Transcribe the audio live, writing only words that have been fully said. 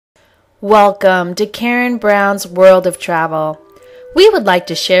Welcome to Karen Brown's World of Travel. We would like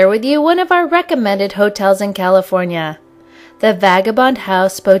to share with you one of our recommended hotels in California, the Vagabond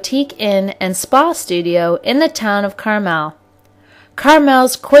House Boutique Inn and Spa Studio in the town of Carmel.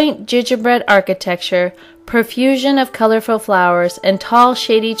 Carmel's quaint gingerbread architecture, profusion of colorful flowers, and tall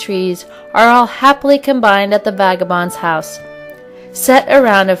shady trees are all happily combined at the Vagabond's house. Set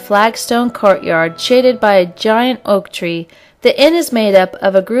around a flagstone courtyard shaded by a giant oak tree, the inn is made up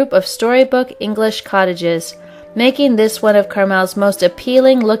of a group of storybook English cottages, making this one of Carmel's most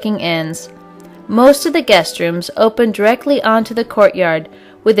appealing-looking inns. Most of the guest rooms open directly onto the courtyard,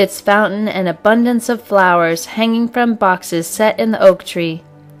 with its fountain and abundance of flowers hanging from boxes set in the oak tree.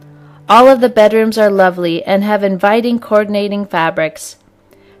 All of the bedrooms are lovely and have inviting coordinating fabrics.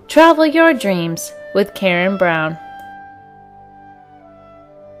 Travel your dreams with Karen Brown.